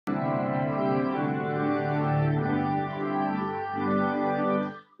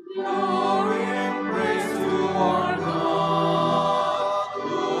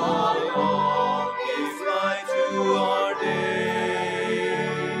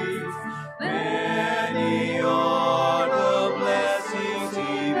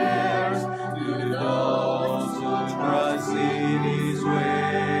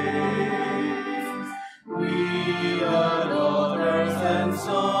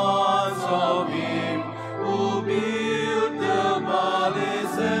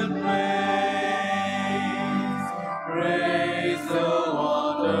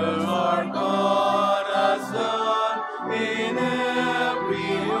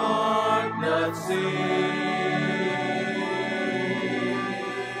that saves.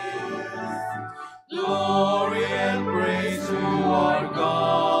 Glory and praise to our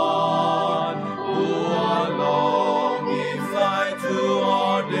God, who alone gives light to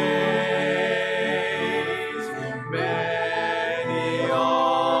our days. Many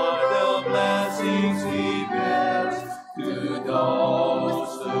are the blessings He bears to those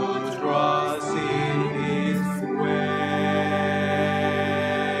who trust in His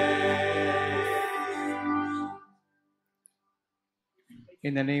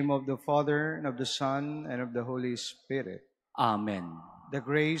In the name of the Father, and of the Son, and of the Holy Spirit. Amen. The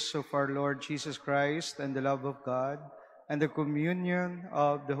grace of our Lord Jesus Christ, and the love of God, and the communion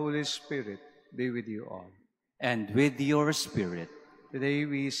of the Holy Spirit be with you all. And with your spirit. Today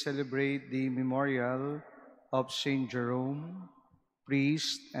we celebrate the memorial of Saint Jerome,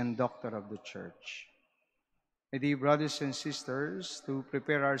 priest and doctor of the Church. My dear brothers and sisters, to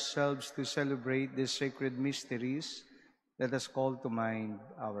prepare ourselves to celebrate these sacred mysteries, let us call to mind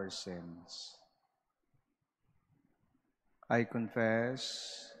our sins. I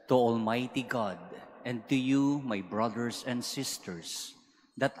confess to Almighty God and to you, my brothers and sisters,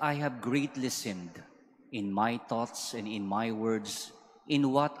 that I have greatly sinned in my thoughts and in my words,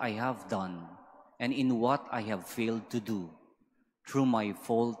 in what I have done and in what I have failed to do, through my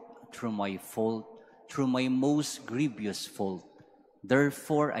most grievous fault.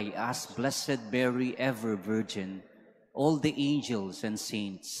 Therefore I ask Blessed Mary, ever Virgin, all the angels and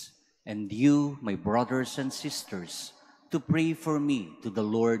saints, and you, my brothers and sisters, to pray for me to the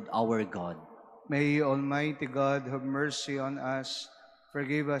Lord our God. May Almighty God have mercy on us,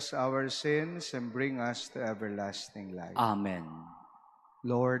 forgive us our sins, and bring us to everlasting life. Amen.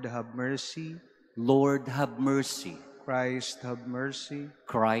 Lord, have mercy. Lord, have mercy. Christ, have mercy.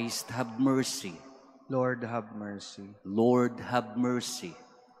 Christ, have mercy. Lord, have mercy. Lord, have mercy.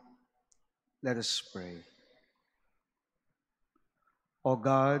 Let us pray. O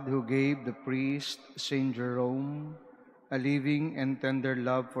God, who gave the priest Saint Jerome a living and tender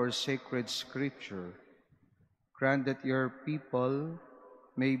love for sacred Scripture, grant that your people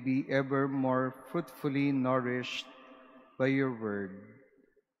may be ever more fruitfully nourished by your word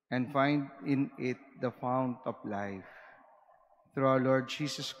and find in it the fount of life. Through our Lord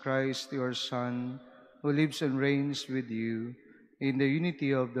Jesus Christ, your Son, who lives and reigns with you in the unity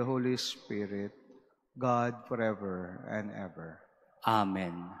of the Holy Spirit, God forever and ever.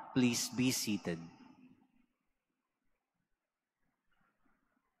 Amen. Please be seated.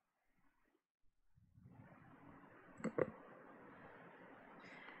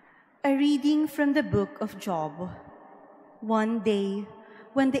 A reading from the book of Job. One day,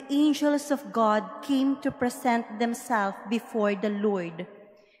 when the angels of God came to present themselves before the Lord,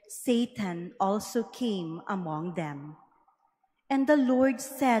 Satan also came among them. And the Lord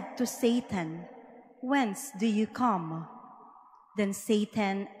said to Satan, "Whence do you come?" Then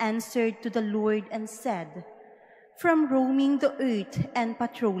Satan answered to the Lord and said, "From roaming the earth and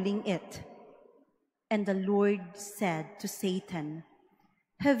patrolling it." And the Lord said to Satan,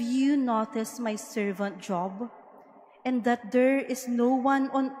 "Have you noticed my servant Job, and that there is no one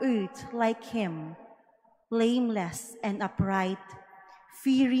on earth like him, blameless and upright,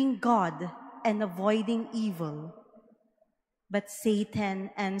 fearing God and avoiding evil?" But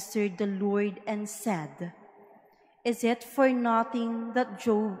Satan answered the Lord and said, "Is it for nothing that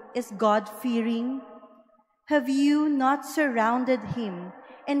Job is God-fearing? Have you not surrounded him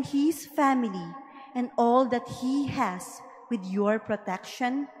and his family and all that he has with your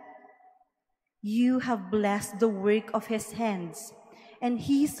protection? You have blessed the work of his hands, and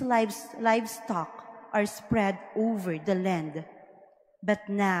his livestock are spread over the land. But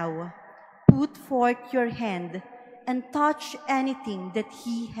now put forth your hand and touch anything that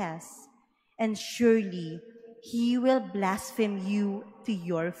he has, and surely he will blaspheme you to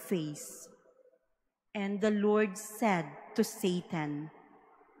your face." And the Lord said to Satan,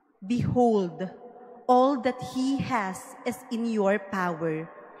 "Behold, all that he has is in your power.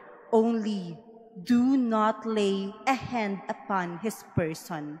 Only do not lay a hand upon his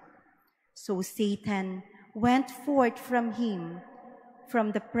person." So Satan went forth from him,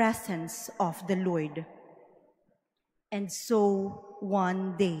 from the presence of the Lord. And so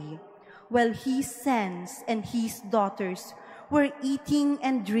one day, while his sons and his daughters were eating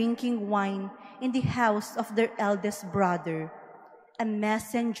and drinking wine in the house of their eldest brother, a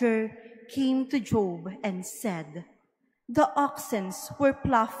messenger came to Job and said, "The oxen were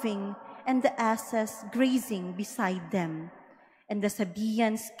ploughing and the asses grazing beside them, and the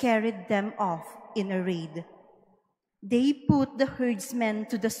Sabaeans carried them off in a raid. They put the herdsmen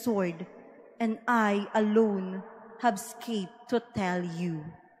to the sword, and I alone have escaped to tell you."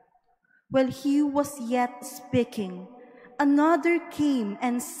 While he was yet speaking, another came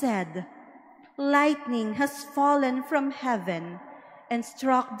and said, "Lightning has fallen from heaven and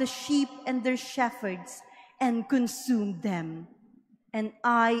struck the sheep and their shepherds and consumed them. And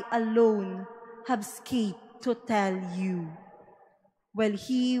I alone have escaped to tell you." While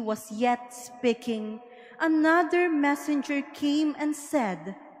he was yet speaking, another messenger came and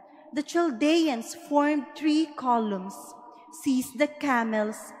said, "The Chaldeans formed 3 columns, seized the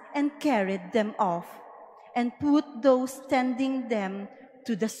camels, and carried them off, and put those tending them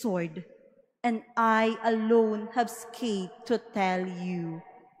to the sword. And I alone have escaped to tell you."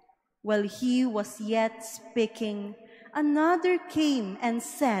 While he was yet speaking, another came and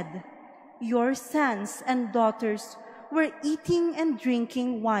said, "Your sons and daughters were eating and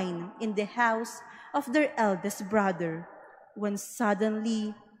drinking wine in the house of their eldest brother, when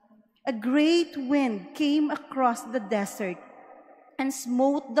suddenly a great wind came across the desert and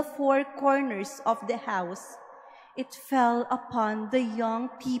smote the 4 corners of the house. It fell upon the young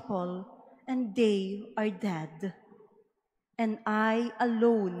people, and they are dead. And I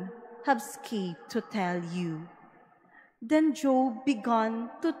alone have escaped to tell you." Then Job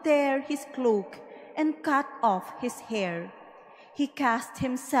began to tear his cloak and cut off his hair. He cast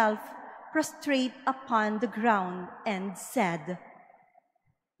himself prostrate upon the ground and said,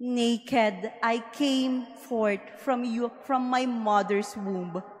 "Naked I came forth from my mother's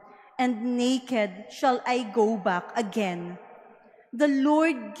womb, and naked shall I go back again. The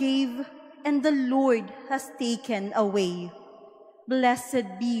Lord gave, and the Lord has taken away.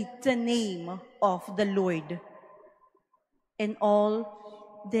 Blessed be the name of the Lord." In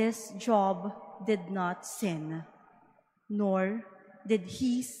all this Job did not sin, nor did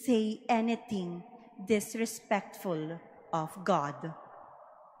he say anything disrespectful of God.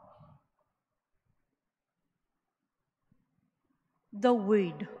 The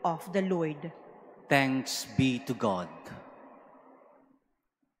word of the Lord. Thanks be to God.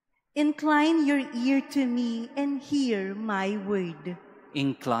 Incline your ear to me and hear my word.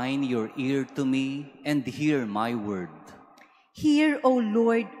 Incline your ear to me and hear my word. Hear, O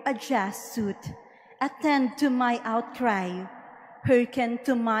Lord, a just suit. Attend to my outcry. Hearken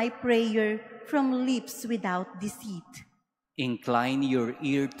to my prayer from lips without deceit. Incline your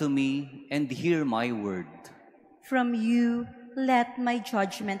ear to me and hear my word. From you let my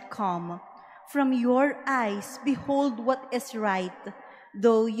judgment come. From your eyes behold what is right,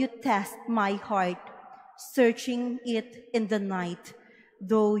 though you test my heart, searching it in the night.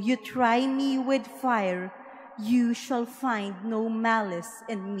 Though you try me with fire, you shall find no malice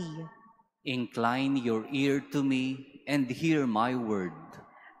in me. Incline your ear to me and hear my word.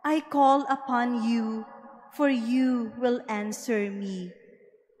 I call upon you, for you will answer me.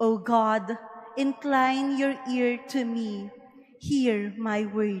 O God, incline your ear to me. Hear my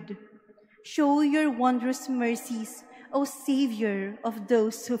word. Show your wondrous mercies, O Savior of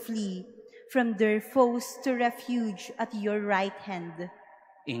those who flee from their foes to refuge at your right hand.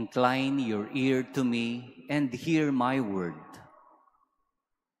 Incline your ear to me and hear my word.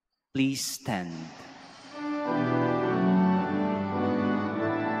 Please stand.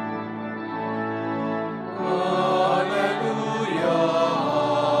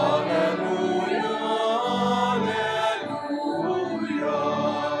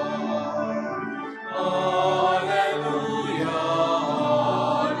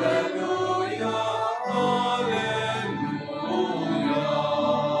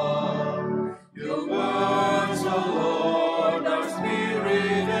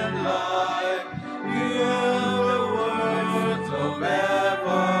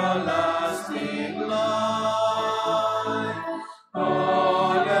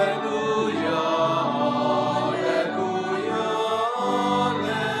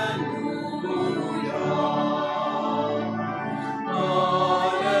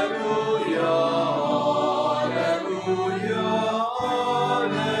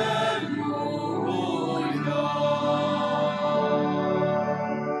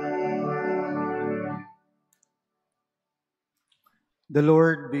 The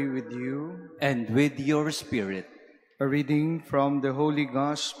Lord be with you. And with your spirit. A reading from the Holy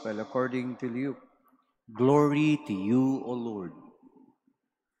Gospel according to Luke. Glory to you, O Lord.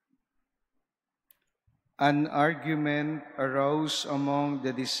 An argument arose among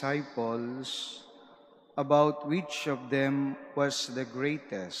the disciples about which of them was the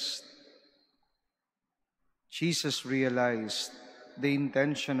greatest. Jesus realized the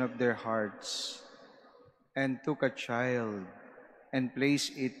intention of their hearts and took a child and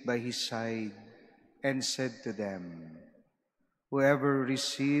placed it by his side and said to them, "Whoever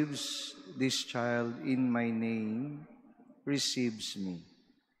receives this child in my name receives me.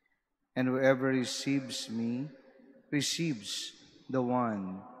 and whoever receives me receives the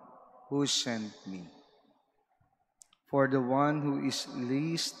one who sent me. For the one who is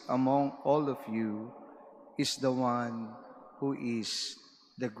least among all of you is the one who is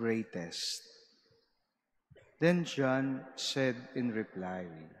the greatest." Then John said in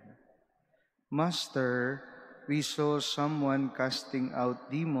reply, "Master, we saw someone casting out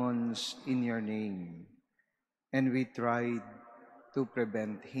demons in your name, and we tried to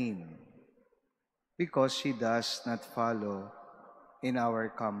prevent him, because he does not follow in our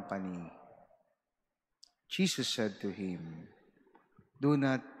company." Jesus said to him, "Do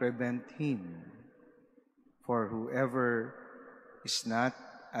not prevent him, for whoever is not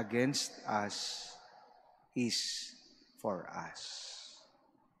against us is for us."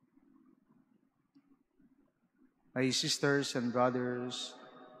 My sisters and brothers,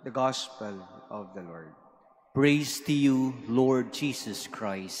 the Gospel of the Lord. Praise to you, Lord Jesus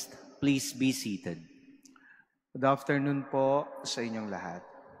Christ. Please be seated. Good afternoon po sa inyong lahat.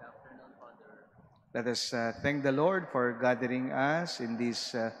 Let us thank the Lord for gathering us in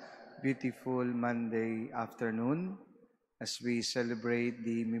this beautiful Monday afternoon as we celebrate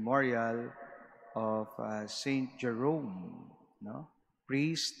the memorial of Saint Jerome,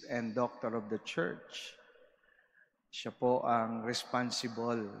 priest and doctor of the Church. Siya po ang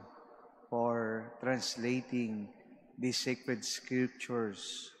responsible for translating the sacred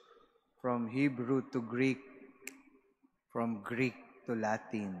scriptures from Hebrew to Greek, from Greek to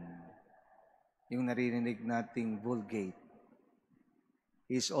Latin. Yung naririnig nating Vulgate.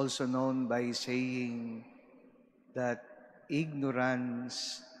 He is also known by saying that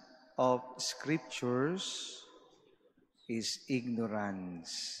ignorance of scriptures is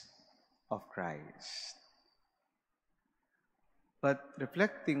ignorance of Christ. But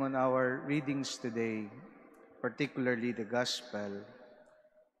reflecting on our readings today, particularly the Gospel,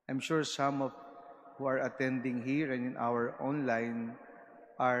 I'm sure some of who are attending here and in our online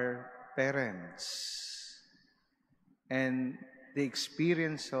are parents. And the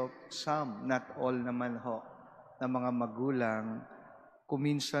experience of some, not all naman ho, na mga magulang,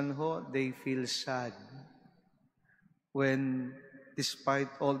 kuminsan ho, they feel sad when despite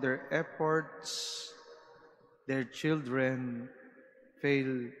all their efforts, their children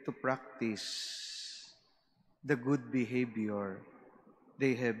fail to practice the good behavior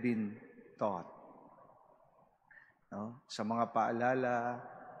they have been taught. Sa mga paalala,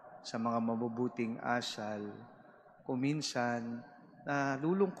 sa mga mabubuting asal, kuminsan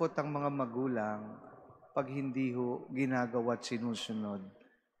nalulungkot ang mga magulang pag hindi ho ginagawa at sinusunod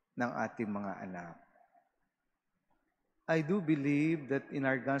ng ating mga anak. I do believe that in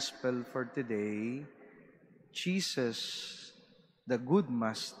our gospel for today, Jesus, the good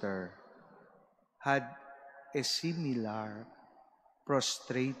master, had a similar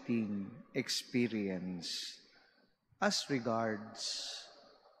prostrating experience as regards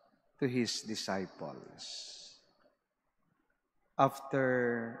to his disciples.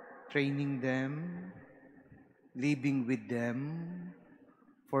 After training them, living with them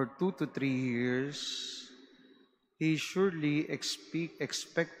for 2 to 3 years, he surely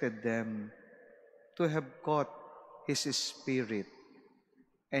expected them to have caught his spirit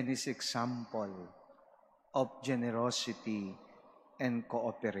and his example of generosity and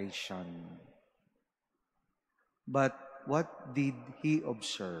cooperation. But what did he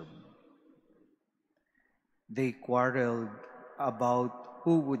observe? They quarreled about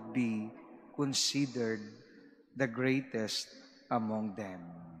who would be considered the greatest among them.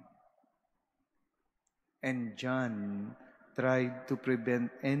 And John tried to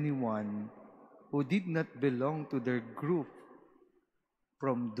prevent anyone who did not belong to their group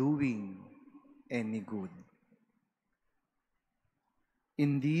from doing any good.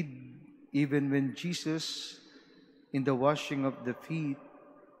 Indeed, even when Jesus, in the washing of the feet,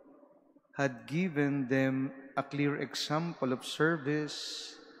 had given them a clear example of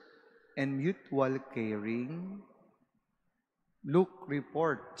service and mutual caring, Luke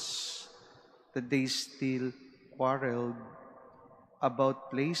reports that they still quarreled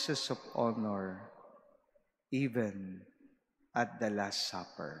about places of honor, even at the Last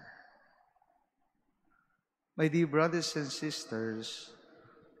Supper. My dear brothers and sisters,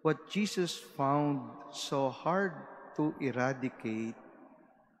 what Jesus found so hard to eradicate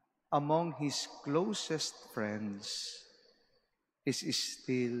among his closest friends is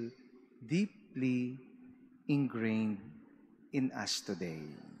still deeply ingrained in us today.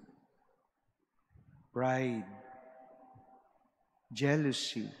 Pride,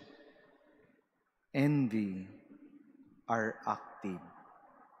 jealousy, envy are active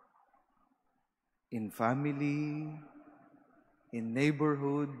in family, in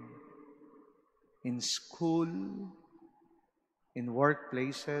neighborhood, in school, in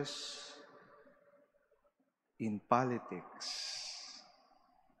workplaces, in politics,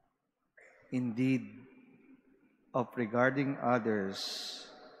 indeed, of regarding others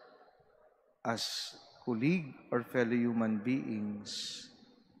as colleague or fellow human beings,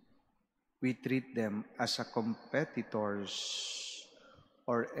 we treat them as a competitors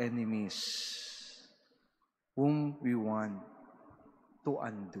or enemies whom we want to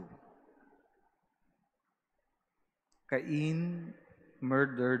undo. Cain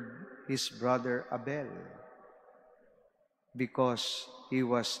murdered his brother Abel because he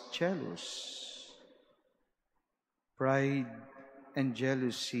was jealous. Pride and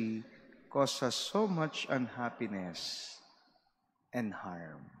jealousy cause us so much unhappiness and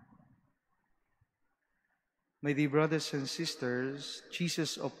harm. My dear brothers and sisters,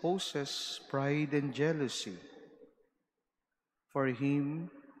 Jesus opposes pride and jealousy. For him,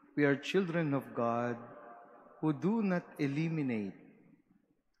 we are children of God who do not eliminate,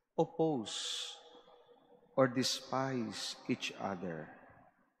 oppose, or despise each other,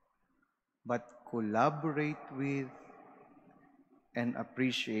 but collaborate with and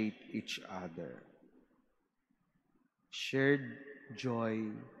appreciate each other. Shared joy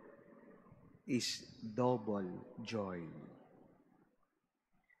is double joy.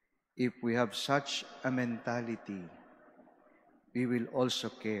 If we have such a mentality, we will also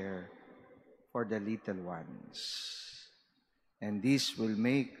care for the little ones. And this will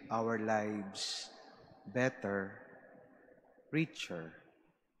make our lives better, richer,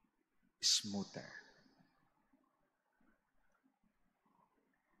 smoother.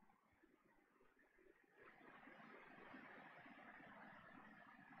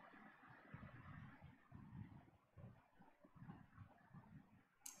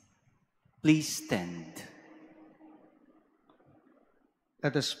 Please stand.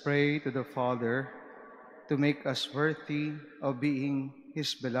 Let us pray to the Father to make us worthy of being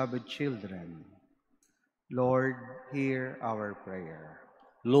His beloved children. Lord, hear our prayer.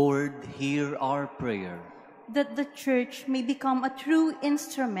 Lord, hear our prayer. That the Church may become a true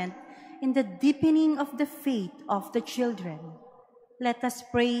instrument in the deepening of the faith of the children. Let us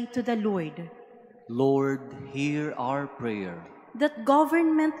pray to the Lord. Lord, hear our prayer. That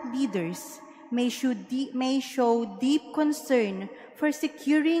government leaders may show deep concern for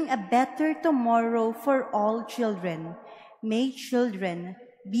securing a better tomorrow for all children. May children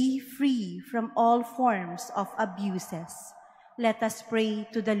be free from all forms of abuses. Let us pray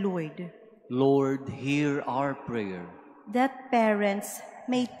to the Lord. Lord, hear our prayer. That parents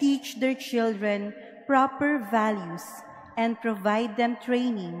may teach their children proper values and provide them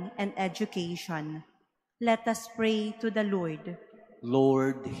training and education. Let us pray to the Lord.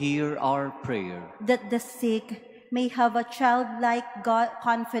 Lord, hear our prayer. That the sick may have a childlike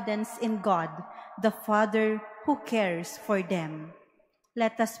confidence in God, the Father who cares for them.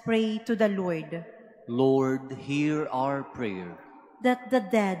 Let us pray to the Lord. Lord, hear our prayer. That the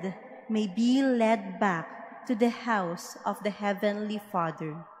dead may be led back to the house of the Heavenly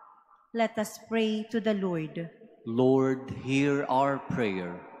Father. Let us pray to the Lord. Lord, hear our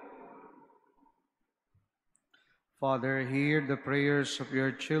prayer. Father, hear the prayers of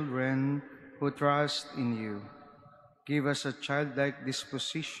your children who trust in you. Give us a childlike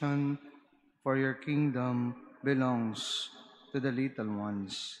disposition, for your kingdom belongs to the little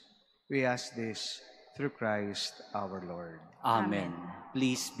ones. We ask this through Christ our Lord. Amen.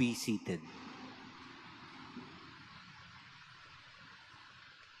 Please be seated.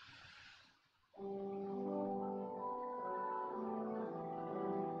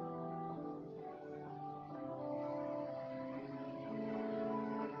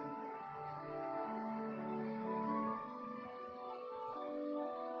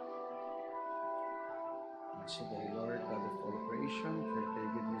 So the Lord, God of all creation, for thy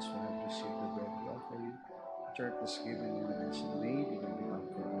goodness we have received the bread we offer you, which art was given and the mention made, it will become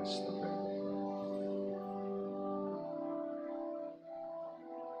for us the bread.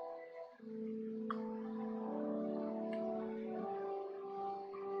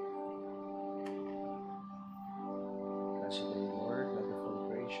 Blessed are you, Lord, God of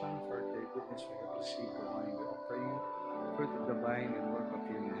all creation, for thy goodness we have received the wine we offer you, fruit of the vine and work of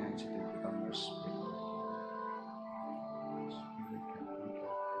your hands, it will become your spirit.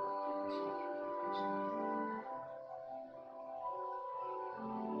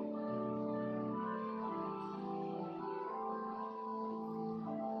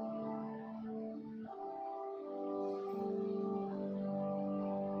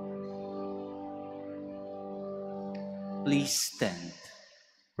 Please stand.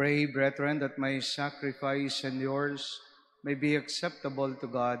 Pray, brethren, that my sacrifice and yours may be acceptable to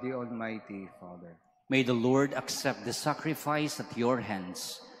God the Almighty Father. May the Lord accept the sacrifice at your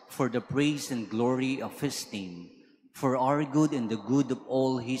hands for the praise and glory of his name, for our good and the good of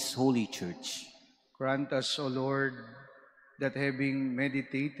all his holy church. Grant us, O Lord, that having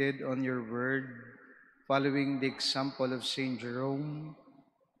meditated on your word, following the example of Saint Jerome,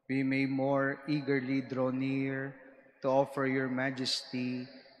 we may more eagerly draw near to offer your majesty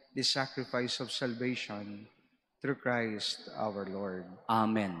the sacrifice of salvation through Christ our Lord.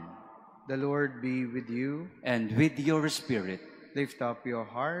 Amen. The Lord be with you. And with your spirit, Lift up your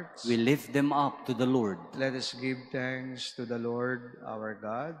hearts. we lift them up to the Lord. Let us give thanks to the Lord our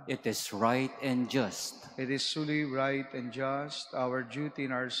God. It is right and just. It is truly right and just, our duty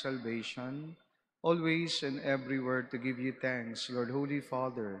and our salvation, always and everywhere to give you thanks, Lord, Holy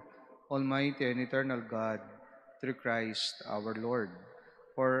Father, Almighty and eternal God, through Christ our Lord.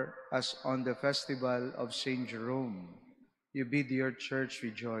 For as on the festival of Saint Jerome, you bid your church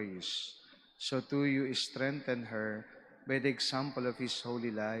rejoice, so too you strengthen her by the example of his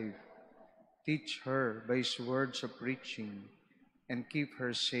holy life. Teach her by his words of preaching, and keep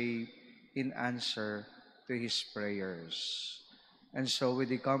her safe in answer to his prayers. And so with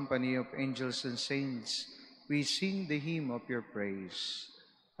the company of angels and saints, we sing the hymn of your praise,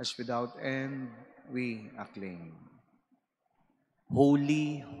 as without end we acclaim.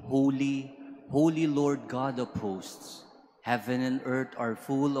 Holy, holy, holy Lord God of hosts, heaven and earth are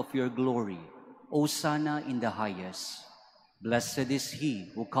full of your glory. Hosanna in the highest. Blessed is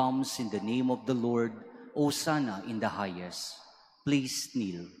he who comes in the name of the Lord. Hosanna in the highest. Please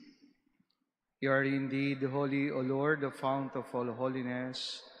kneel. You are indeed holy, O Lord, the fount of all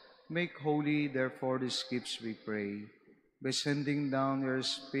holiness. Make holy, therefore, these gifts, we pray, by sending down your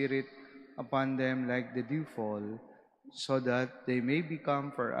Spirit upon them like the dewfall, so that they may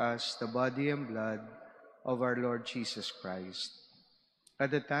become for us the body and blood of our Lord Jesus Christ. At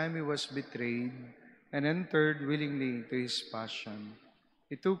the time he was betrayed and entered willingly into his passion,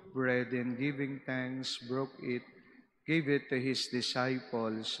 he took bread and giving thanks, broke it, gave it to his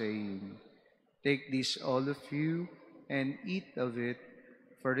disciples, saying, "Take this, all of you, and eat of it,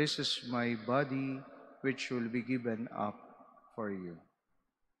 for this is my body, which will be given up for you."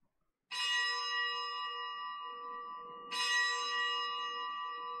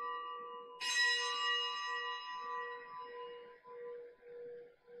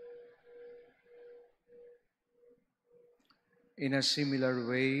 In a similar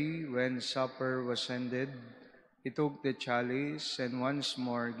way, when supper was ended, he took the chalice, and once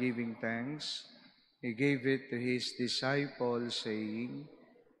more giving thanks, he gave it to his disciples, saying,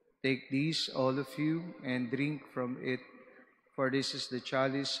 "Take this, all of you, and drink from it, for this is the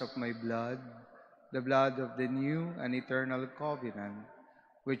chalice of my blood, the blood of the new and eternal covenant,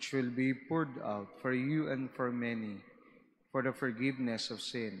 which will be poured out for you and for many, for the forgiveness of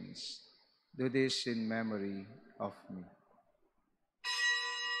sins. Do this in memory of me."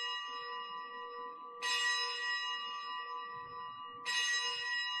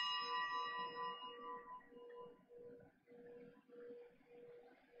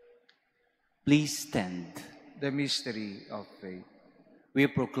 Please stand. The mystery of faith. We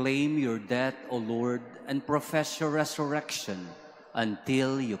proclaim your death, O Lord, and profess your resurrection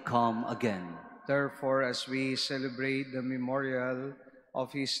until you come again. Therefore, as we celebrate the memorial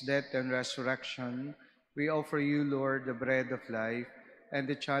of his death and resurrection, we offer you, Lord, the bread of life and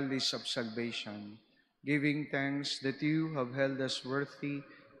the chalice of salvation, giving thanks that you have held us worthy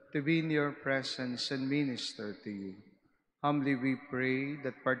to be in your presence and minister to you. Humbly we pray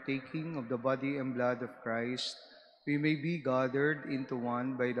that partaking of the body and blood of Christ, we may be gathered into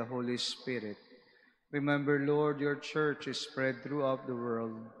one by the Holy Spirit. Remember, Lord, your church is spread throughout the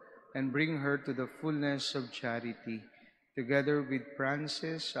world, and bring her to the fullness of charity, together with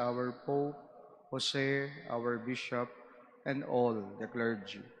Francis, our Pope, Jose, our Bishop, and all the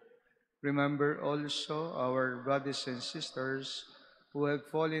clergy. Remember also our brothers and sisters who have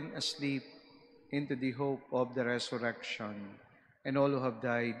fallen asleep into the hope of the resurrection, and all who have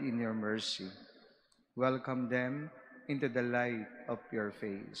died in your mercy. Welcome them into the light of your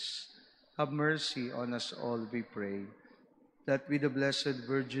face. Have mercy on us all, we pray, that with the Blessed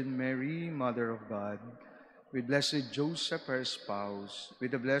Virgin Mary, Mother of God, with Blessed Joseph, her spouse,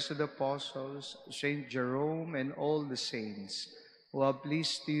 with the blessed apostles, Saint Jerome, and all the saints who have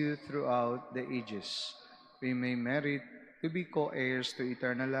pleased you throughout the ages, we may merit to be co-heirs to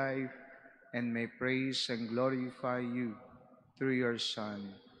eternal life, and may praise and glorify you through your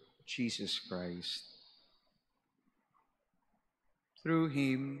Son, Jesus Christ. Through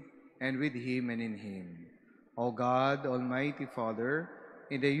him, and with him, and in him, O God, Almighty Father,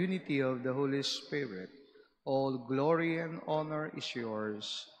 in the unity of the Holy Spirit, All glory and honor is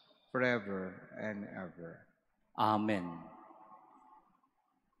yours forever and ever. Amen.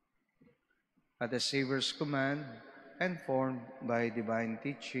 At the Savior's command, and formed by divine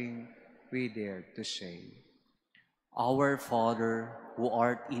teaching, we dare to say, Our Father, who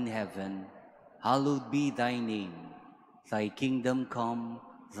art in heaven, hallowed be thy name. Thy kingdom come,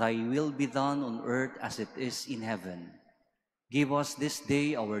 thy will be done on earth as it is in heaven. Give us this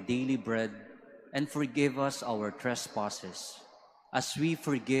day our daily bread, and forgive us our trespasses, as we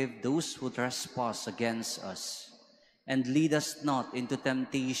forgive those who trespass against us. And lead us not into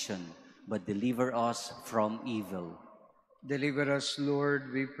temptation, but deliver us from evil. Deliver us,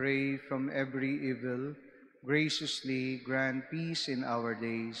 Lord, we pray, from every evil. Graciously grant peace in our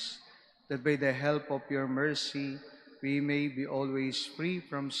days, that by the help of your mercy we may be always free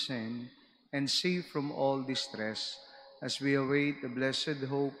from sin and safe from all distress, as we await the blessed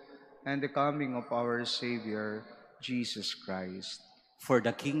hope and the coming of our Savior, Jesus Christ. For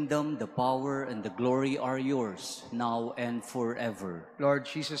the kingdom, the power, and the glory are yours, now and forever. Lord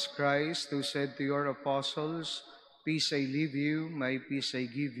Jesus Christ, who said to your apostles, "Peace I leave you, my peace I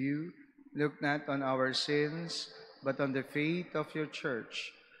give you," look not on our sins, but on the faith of your church,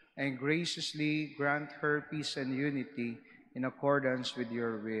 and graciously grant her peace and unity in accordance with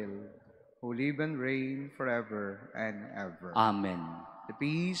your will, who live and reign forever and ever. Amen. The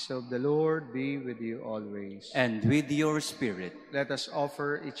peace of the Lord be with you always. And with your spirit. Let us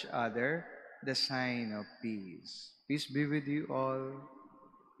offer each other the sign of peace. Peace be with you all.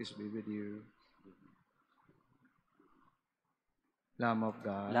 Peace be with you. Lamb of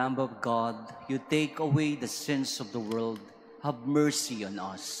God. Lamb of God, you take away the sins of the world, have mercy on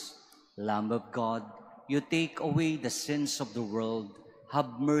us. Lamb of God, you take away the sins of the world,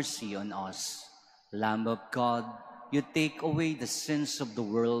 have mercy on us. Lamb of God, you take away the sins of the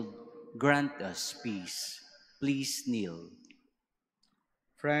world, grant us peace. Please kneel.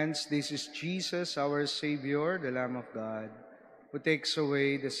 Friends, this is Jesus, our Savior, the Lamb of God, who takes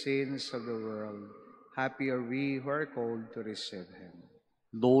away the sins of the world. Happy are we who are called to receive him.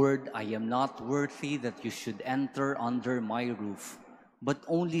 Lord, I am not worthy that you should enter under my roof, but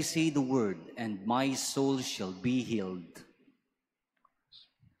only say the word, and my soul shall be healed.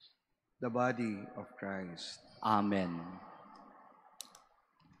 The body of Christ. Amen.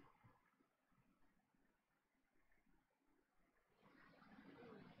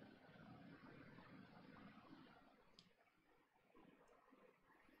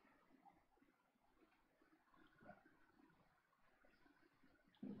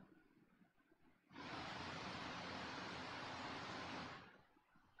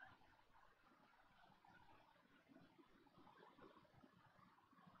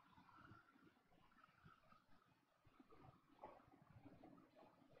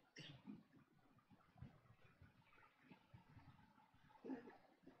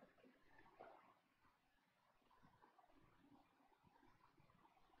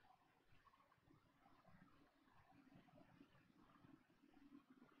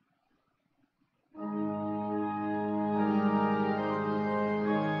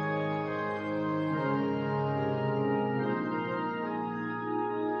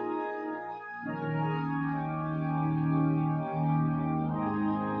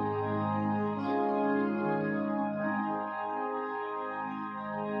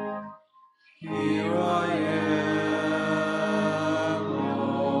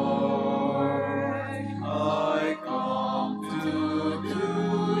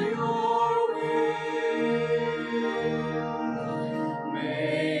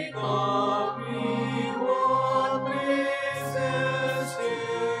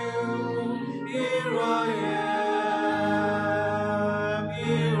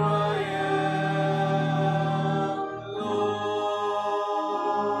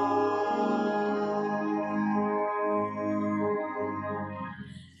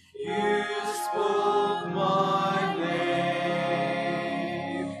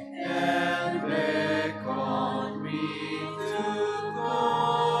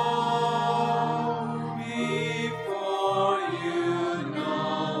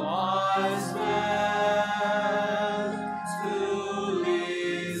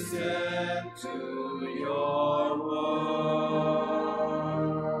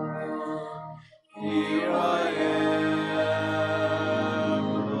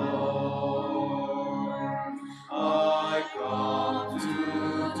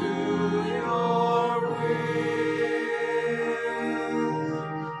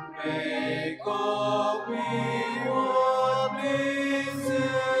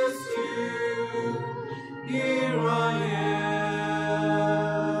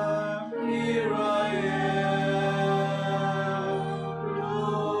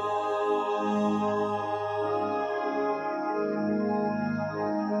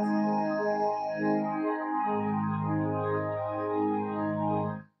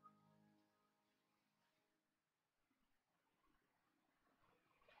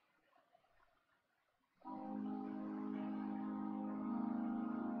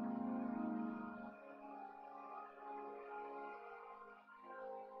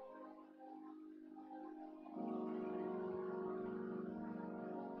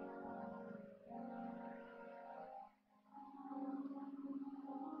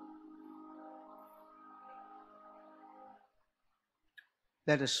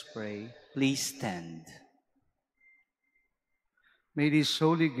 Let us pray. Please stand. May these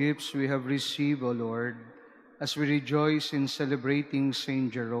holy gifts we have received, O Lord, as we rejoice in celebrating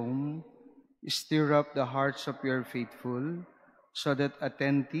Saint Jerome, stir up the hearts of your faithful, so that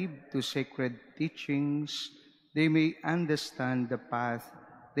attentive to sacred teachings, they may understand the path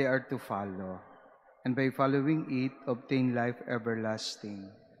they are to follow, and by following it, obtain life everlasting.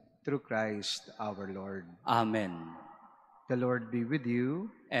 Through Christ our Lord. Amen. The Lord be with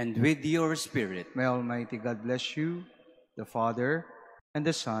you. And with your spirit. May Almighty God bless you, the Father, and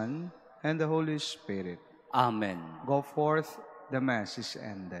the Son, and the Holy Spirit. Amen. Go forth, the Mass is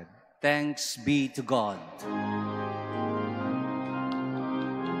ended. Thanks be to God.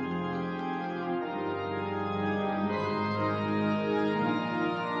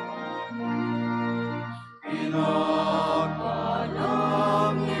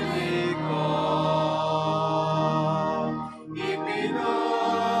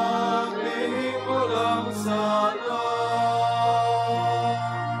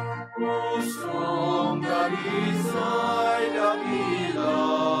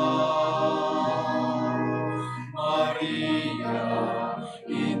 Maria